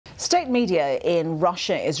State media in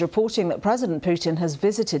Russia is reporting that President Putin has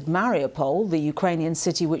visited Mariupol, the Ukrainian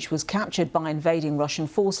city which was captured by invading Russian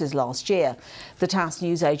forces last year. The TASS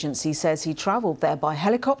news agency says he travelled there by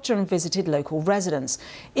helicopter and visited local residents.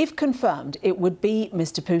 If confirmed, it would be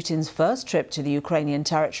Mr Putin's first trip to the Ukrainian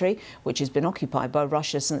territory, which has been occupied by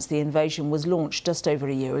Russia since the invasion was launched just over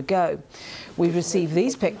a year ago. We've received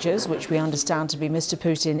these pictures, which we understand to be Mr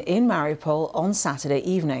Putin in Mariupol on Saturday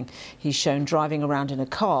evening. He's shown driving around in a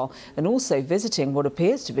car and also visiting what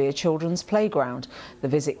appears to be a children's playground. The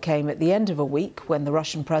visit came at the end of a week when the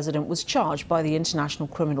Russian president was charged by the International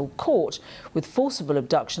Criminal Court with forcible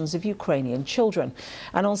abductions of Ukrainian children.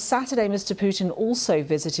 And on Saturday, Mr Putin also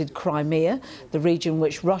visited Crimea, the region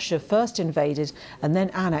which Russia first invaded and then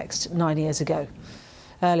annexed 9 years ago.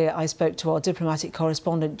 Earlier, I spoke to our diplomatic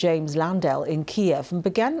correspondent James Landell in Kiev and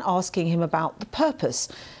began asking him about the purpose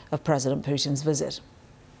of President Putin's visit.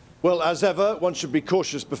 Well, as ever, one should be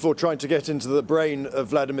cautious before trying to get into the brain of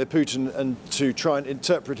Vladimir Putin and to try and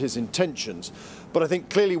interpret his intentions. But I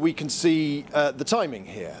think clearly we can see the timing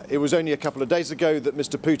here. It was only a couple of days ago that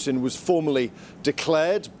Mr Putin was formally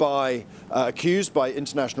declared accused by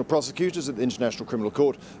international prosecutors at the International Criminal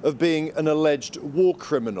Court of being an alleged war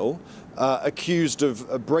criminal, accused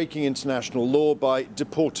of breaking international law by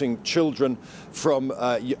deporting children from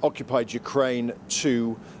occupied Ukraine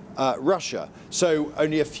to Russia. So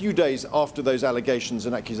only a few days after those allegations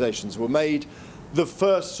and accusations were made, the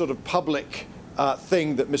first sort of public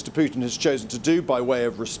thing that Mr Putin has chosen to do by way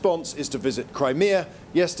of response is to visit Crimea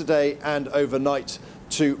yesterday and overnight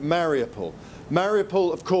to Mariupol.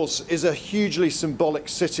 Mariupol, of course, is a hugely symbolic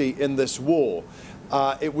city in this war.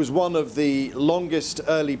 It was one of the longest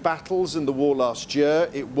early battles in the war last year.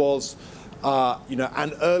 It was,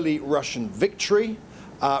 an early Russian victory.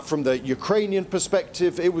 From the Ukrainian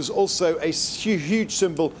perspective, it was also a huge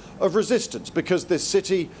symbol of resistance because this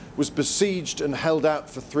city was besieged and held out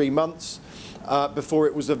for 3 months before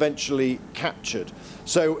it was eventually captured.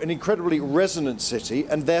 So an incredibly resonant city,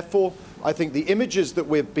 and therefore I think the images that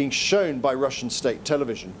we're being shown by Russian state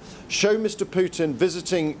television show Mr Putin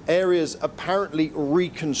visiting areas apparently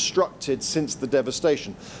reconstructed since the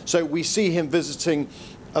devastation. So we see him visiting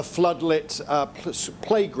a floodlit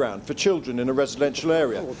playground for children in a residential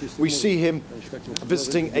area. We see him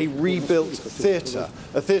visiting a rebuilt theatre,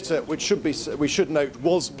 a theatre which we should note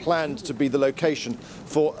was planned to be the location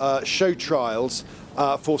for show trials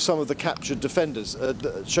for some of the captured defenders,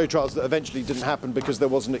 show trials that eventually didn't happen because there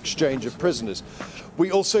was an exchange of prisoners.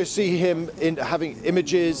 We also see him having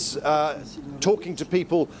images, talking to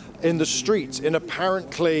people in the streets in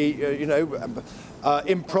apparently,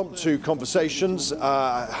 impromptu conversations,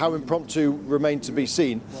 how impromptu remain to be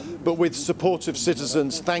seen, but with supportive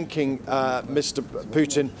citizens thanking Mr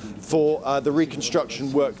Putin for the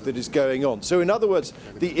reconstruction work that is going on. So in other words,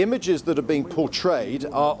 the images that are being portrayed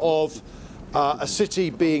are of a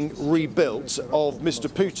city being rebuilt, of Mr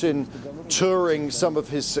Putin touring some of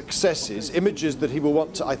his successes, images that he will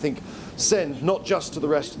want to, I think, send not just to the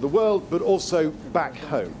rest of the world, but also back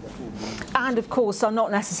home. And of course are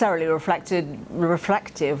not necessarily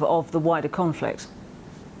reflective of the wider conflict.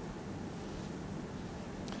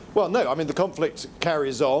 Well, no, I mean, the conflict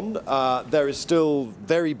carries on. There is still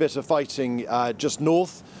very bitter fighting just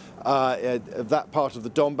north of that part of the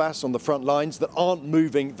Donbass on the front lines that aren't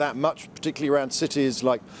moving that much, particularly around cities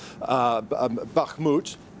like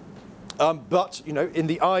Bakhmut. But, in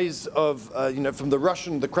the eyes of, from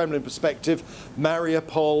the Kremlin perspective,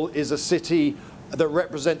 Mariupol is a city that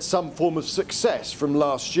represents some form of success from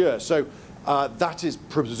last year. So that is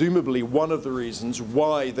presumably one of the reasons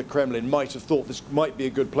why the Kremlin might have thought this might be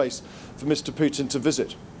a good place for Mr Putin to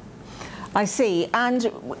visit. I see. And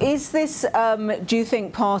is this, do you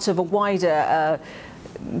think, part of a wider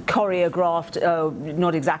choreographed,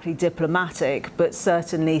 not exactly diplomatic, but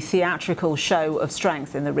certainly theatrical show of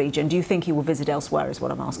strength in the region? Do you think he will visit elsewhere, is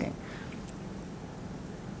what I'm asking?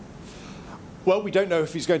 Well, we don't know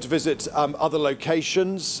if he's going to visit other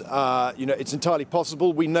locations. It's entirely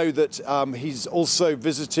possible. We know that he's also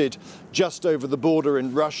visited just over the border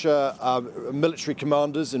in Russia, military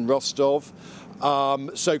commanders in Rostov.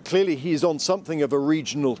 So clearly he is on something of a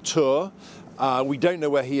regional tour. We don't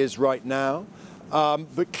know where he is right now.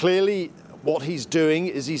 But clearly what he's doing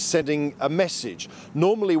is he's sending a message.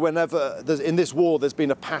 Normally whenever, in this war, there's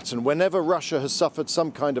been a pattern. Whenever Russia has suffered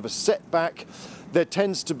some kind of a setback, there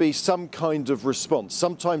tends to be some kind of response.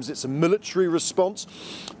 Sometimes it's a military response,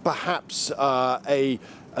 perhaps a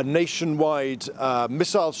nationwide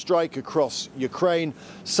missile strike across Ukraine.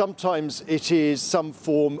 Sometimes it is some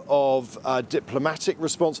form of diplomatic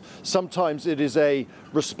response. Sometimes it is a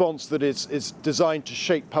response that is designed to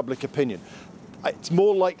shape public opinion. It's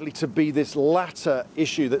more likely to be this latter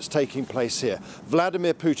issue that's taking place here.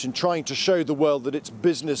 Vladimir Putin trying to show the world that it's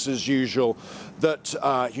business as usual, that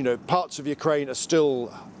parts of Ukraine are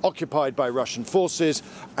still occupied by Russian forces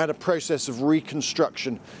and a process of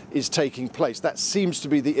reconstruction is taking place. That seems to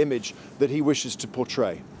be the image that he wishes to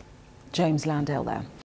portray. James Landale there.